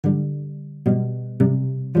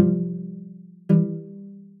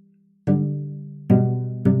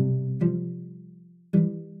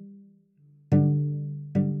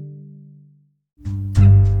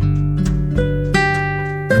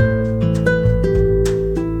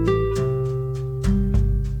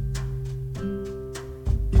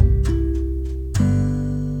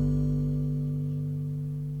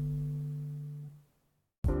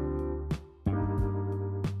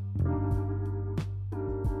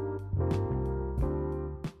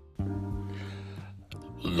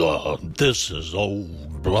This is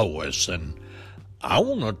old Blois, and I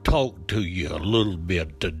want to talk to you a little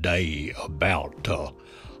bit today about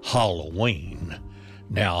Halloween.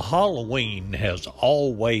 Now, Halloween has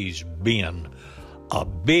always been a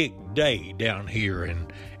big day down here in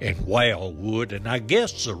Wildwood, and I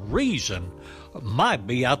guess the reason might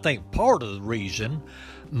be, I think part of the reason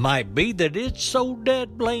might be that it's so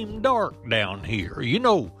dead blame dark down here. You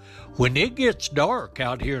know, when it gets dark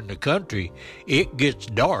out here in the country, it gets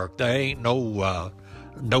dark. There ain't no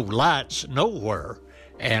lights nowhere,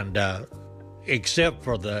 and except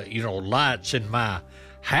for the lights in my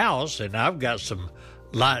house, and I've got some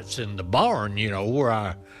lights in the barn, where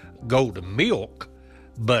I go to milk.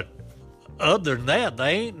 But other than that, there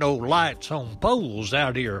ain't no lights on poles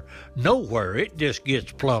out here nowhere. It just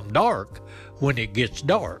gets plumb dark when it gets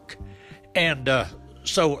dark. And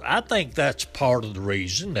so I think that's part of the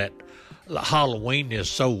reason that Halloween is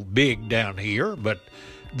so big down here. But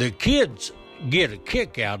the kids get a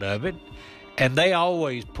kick out of it, and they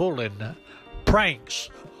always pulling pranks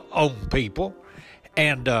on people.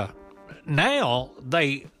 And now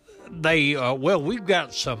we've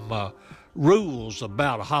got some rules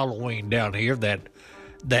about Halloween down here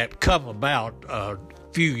that come about a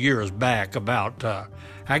few years back, about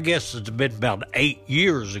I guess it's been about 8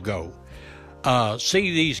 years ago.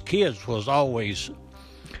 See, these kids was always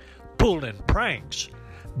pulling pranks,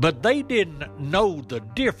 but they didn't know the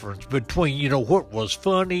difference between what was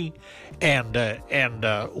funny and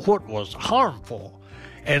what was harmful.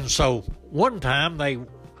 And so one time they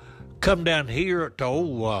come down here to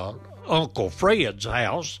old Uncle Fred's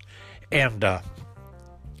house and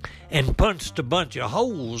punched a bunch of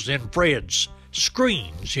holes in Fred's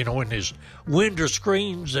screens, in his window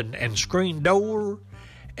screens and screen door.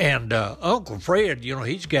 And Uncle Fred,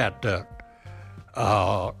 he's got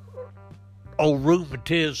old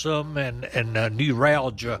rheumatism and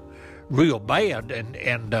neuralgia real bad,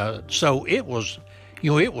 and so it was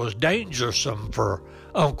dangerous for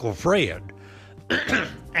Uncle Fred.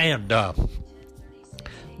 And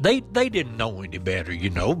they didn't know any better,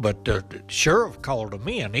 but the sheriff called them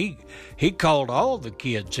in. He called all the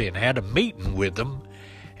kids in, had a meeting with them,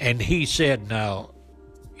 and he said, now,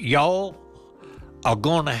 y'all are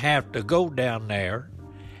going to have to go down there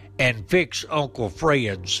and fix Uncle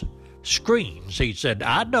Fred's screens. He said,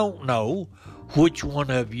 I don't know which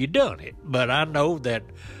one of you done it, but I know that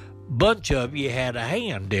a bunch of you had a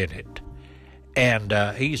hand in it. And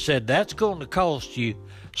he said, that's going to cost you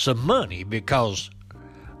some money, because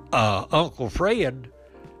Uncle Fred,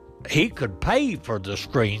 he could pay for the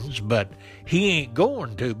screens, but he ain't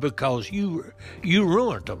going to, because you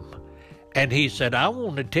ruined them. And he said, I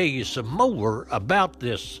want to tell you some more about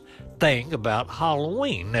this thing about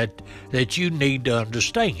Halloween that you need to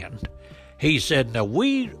understand. He said, now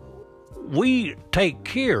we take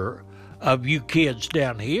care of you kids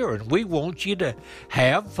down here, and we want you to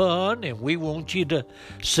have fun, and we want you to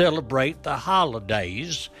celebrate the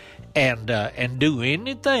holidays and do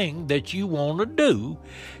anything that you want to do,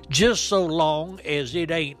 just so long as it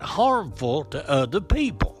ain't harmful to other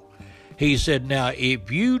people. He said, now,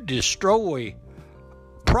 if you destroy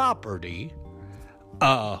property,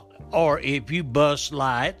 or if you bust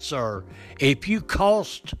lights, or if you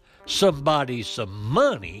cost somebody some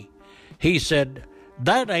money, he said,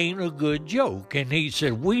 that ain't a good joke. And he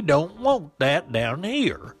said, we don't want that down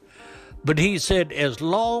here. But he said, as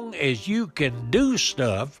long as you can do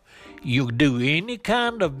stuff, you do any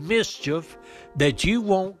kind of mischief that you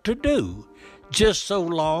want to do, just so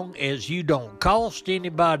long as you don't cost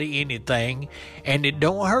anybody anything and it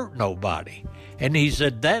don't hurt nobody. And he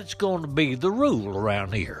said, that's going to be the rule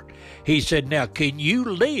around here. He said, now, can you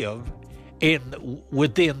live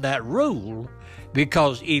within that rule?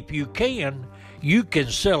 Because if you can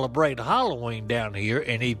celebrate Halloween down here,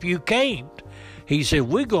 and if you can't, he said,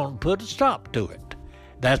 we're going to put a stop to it.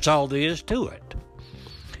 That's all there is to it.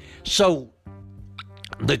 So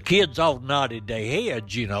the kids all nodded their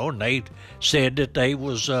heads, and they said that they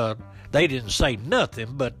didn't say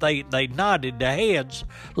nothing, but they nodded their heads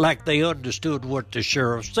like they understood what the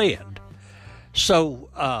sheriff said.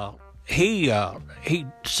 So he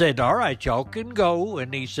said, all right, y'all can go.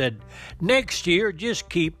 And he said, next year, just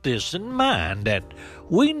keep this in mind, that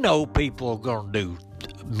we know people are going to do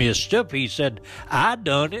mischief. He said, I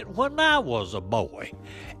done it when I was a boy,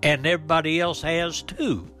 and everybody else has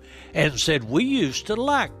too. And said, we used to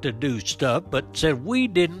like to do stuff, but said we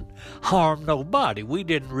didn't harm nobody. We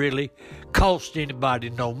didn't really cost anybody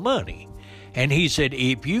no money. And he said,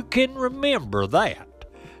 if you can remember that,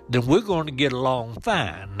 then we're going to get along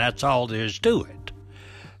fine. That's all there is to it.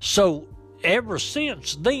 So ever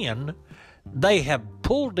since then, they have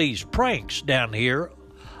pulled these pranks down here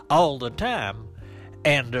all the time.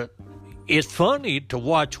 And it's funny to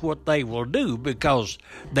watch what they will do because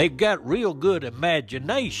they've got real good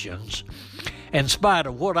imaginations. In spite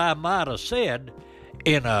of what I might have said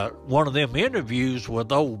in one of them interviews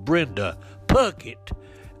with old Brenda Puckett,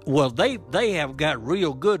 well, they have got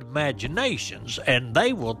real good imaginations, and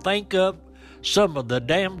they will think up some of the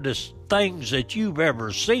damnedest things that you've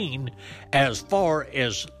ever seen as far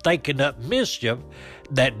as thinking up mischief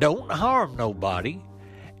that don't harm nobody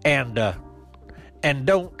and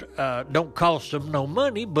don't cost them no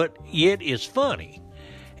money, but yet it's funny.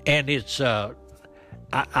 And it's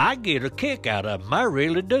I get a kick out of them, I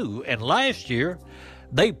really do. And last year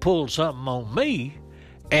they pulled something on me,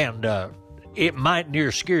 and it might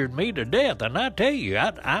near scared me to death. And I tell you,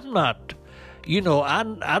 I'm not,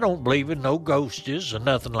 I don't believe in no ghosts or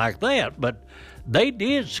nothing like that, but they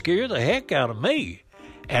did scare the heck out of me.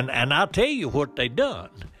 And I'll tell you what they done.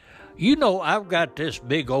 I've got this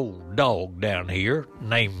big old dog down here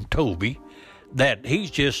named Toby, that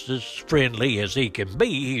he's just as friendly as he can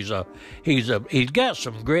be. He's got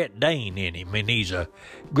some Great Dane in him, and he's a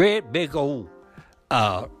great big old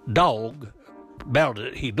dog.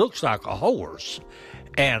 He looks like a horse,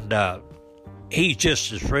 and he's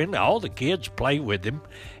just as friendly. All the kids play with him,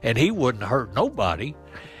 and he wouldn't hurt nobody.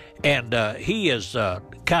 And he is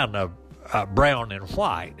kind of brown and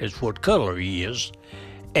white is what color he is.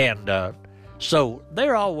 And so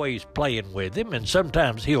they're always playing with him, and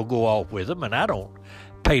sometimes he'll go off with them, and I don't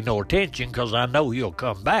pay no attention because I know he'll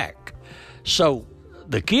come back. So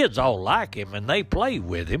the kids all like him, and they play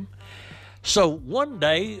with him. So one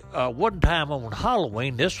time on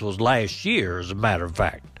Halloween, this was last year, as a matter of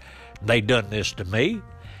fact, they done this to me,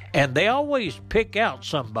 and they always pick out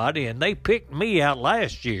somebody, and they picked me out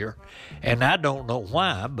last year, and I don't know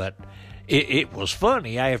why, but it was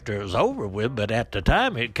funny after it was over with, but at the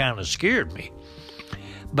time it kind of scared me.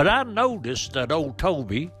 But I noticed that old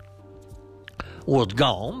Toby was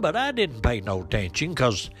gone, but I didn't pay no attention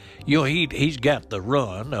because, he's got the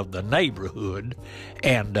run of the neighborhood,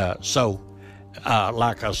 and so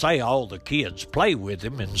like I say, all the kids play with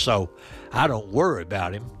him, and so I don't worry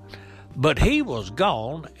about him. But he was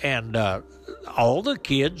gone, and all the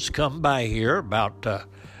kids come by here about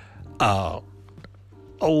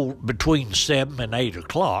between 7 and 8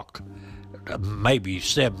 o'clock, maybe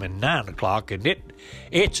 7 and 9 o'clock, and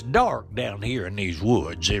it's dark down here in these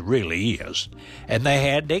woods. It really is. And they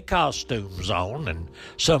had their costumes on, and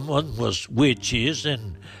some of them was witches,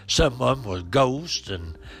 and some of them was ghosts,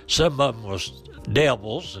 and some of them was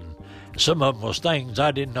devils, and some of them was things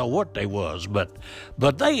I didn't know what they was. But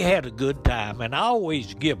they had a good time, and I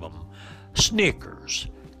always give them Snickers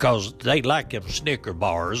because they like them Snicker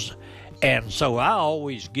bars. And so I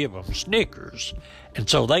always give them Snickers. And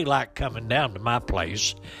so they like coming down to my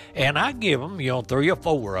place. And I give them, 3 or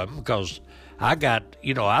 4 of them because I got,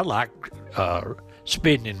 I like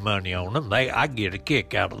spending money on them. I get a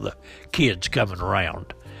kick out of the kids coming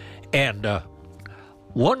around. And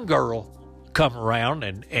one girl come around,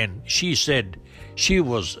 and she said she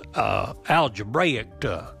was algebraic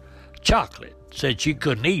to chocolate. Said she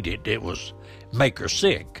couldn't eat it. It was make her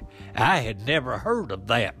sick. I had never heard of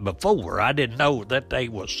that before. I didn't know that they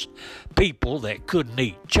was people that couldn't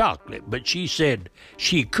eat chocolate, but she said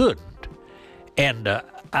she couldn't. And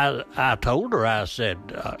I told her, I said,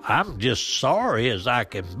 I'm just sorry as I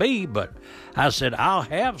can be, but I said, I'll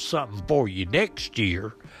have something for you next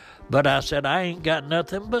year. But I said, I ain't got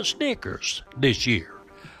nothing but Snickers this year.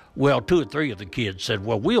 Well, 2 or 3 of the kids said,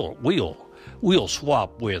 well, we'll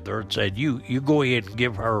swap with her, and said, you go ahead and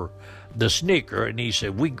give her the Snicker. And he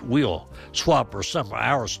said, we'll swap her some of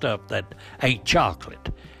our stuff that ain't chocolate.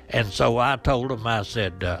 And so I told him, I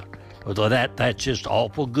said, well, that's just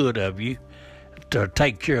awful good of you to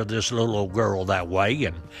take care of this little old girl that way.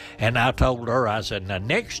 And I told her, I said, now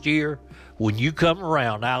next year when you come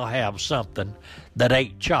around, I'll have something that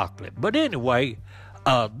ain't chocolate. But anyway,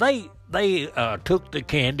 they took the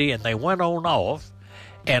candy and they went on off.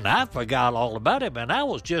 And I forgot all about him, and I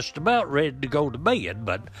was just about ready to go to bed.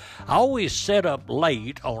 But I always set up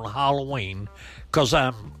late on Halloween because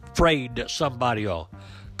I'm afraid that somebody will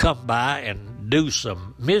come by and do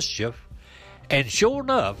some mischief. And sure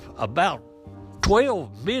enough, about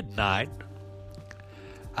 12 midnight,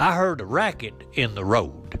 I heard a racket in the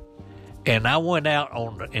road. And I went out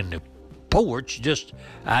in the porch.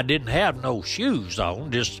 I didn't have no shoes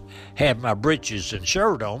on, just had my breeches and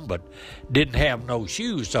shirt on, but didn't have no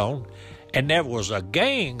shoes on. And there was a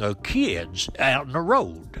gang of kids out in the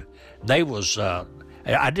road. They was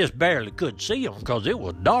I just barely could see them because it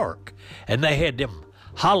was dark, and they had them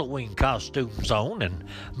Halloween costumes on, and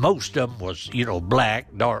most of them was,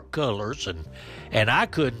 black, dark colors, and I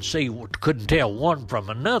couldn't tell one from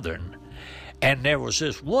another. And there was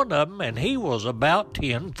this one of them, and he was about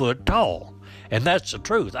 10 foot tall. And that's the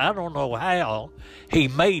truth. I don't know how he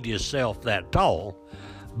made himself that tall,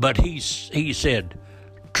 but he said,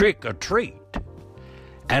 "Trick or treat."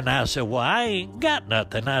 And I said, "Well, I ain't got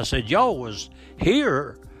nothing." I said, "Y'all was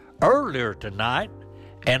here earlier tonight,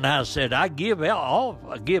 and I said, I give out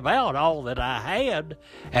all that I had,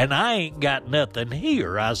 and I ain't got nothing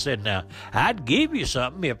here." I said, "Now, I'd give you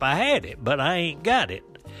something if I had it, but I ain't got it."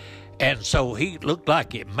 And so he looked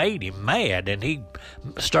like it made him mad, and he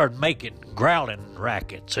started making growling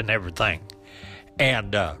rackets and everything.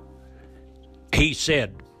 And he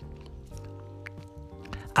said,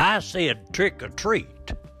 I said, "Trick or treat."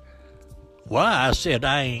 Well, I said,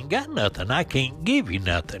 "I ain't got nothing. I can't give you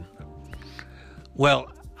nothing."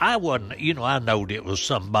 Well, I wasn't, I knowed it was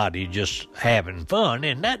somebody just having fun,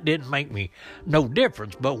 and that didn't make me no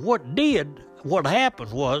difference. But what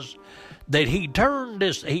happened was that he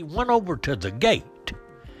went over to the gate,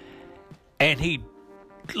 and he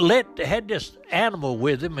had this animal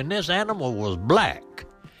with him, and this animal was black,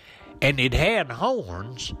 and it had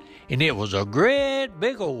horns, and it was a great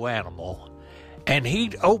big old animal. And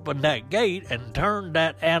he opened that gate and turned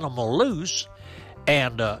that animal loose,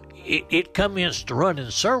 and it commenced to run in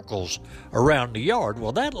circles around the yard.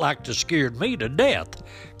 Well, that like to scared me to death,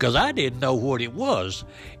 because I didn't know what it was.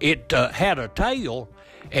 It had a tail,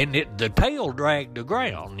 and the tail dragged the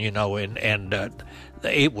ground, and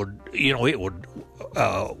it would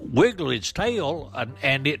wiggle its tail,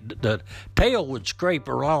 and the tail would scrape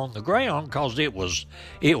along the ground because it was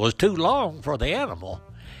too long for the animal.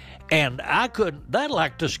 And I couldn't, that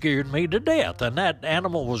like to scared me to death. And that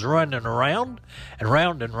animal was running around and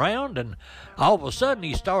round and round, and all of a sudden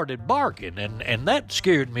he started barking, and that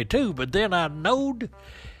scared me too. But then I knowed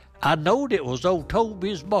it was old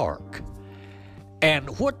Toby's bark.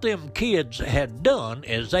 And what them kids had done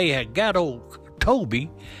is they had got old Toby,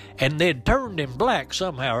 and they'd turned him black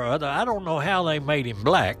somehow or other. I don't know how they made him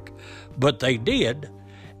black, but they did.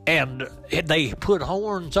 And they put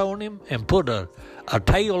horns on him and put a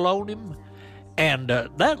tail on him, and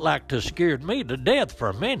that like to scared me to death for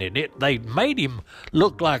a minute. They made him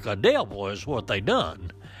look like a devil is what they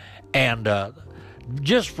done. And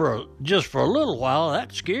just for a little while,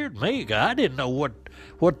 that scared me. I didn't know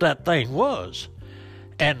what that thing was.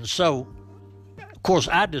 And so, of course,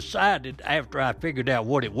 I decided after I figured out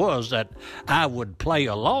what it was that I would play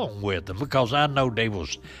along with them, because I know they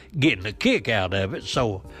was getting a kick out of it.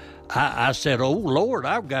 So I said, "Oh, Lord,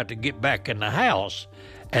 I've got to get back in the house."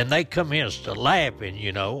 And they commenced to laughing,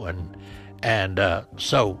 and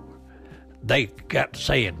so they got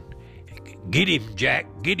saying, "Get him, Jack,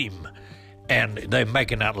 get him." And they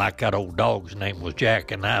making out like that old dog's name was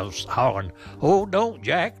Jack, and I was hollering, "Oh, don't,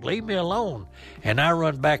 Jack, leave me alone." And I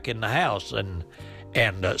run back in the house and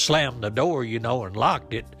slammed the door, and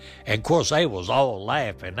locked it. And of course they was all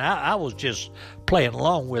laughing. I was just playing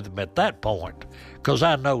along with them at that point, because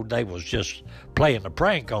I know they was just playing a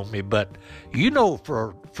prank on me. But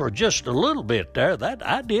for just a little bit there, that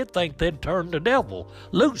I did think they'd turn the devil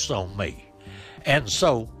loose on me. And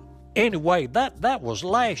so anyway, that was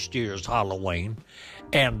last year's Halloween,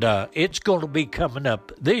 and it's going to be coming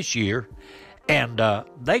up this year. And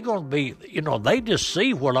they're going to be, they just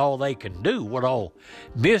see what all they can do, what all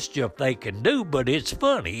mischief they can do. But it's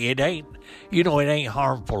funny. It ain't, it ain't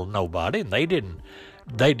harmful to nobody. And they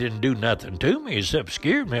didn't do nothing to me except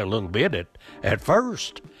scared me a little bit at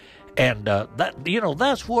first. And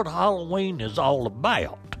that's what Halloween is all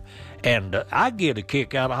about. And I get a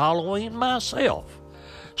kick out of Halloween myself.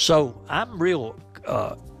 So I'm real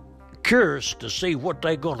curious to see what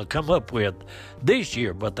they're going to come up with this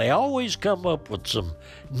year. But they always come up with some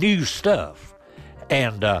new stuff.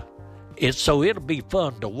 And it'll be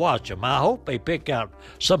fun to watch them. I hope they pick out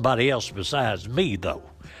somebody else besides me, though.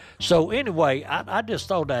 So anyway, I just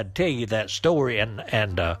thought I'd tell you that story,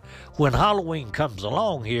 and when Halloween comes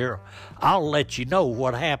along here, I'll let you know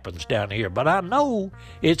what happens down here. But I know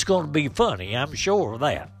it's going to be funny. I'm sure of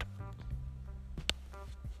that.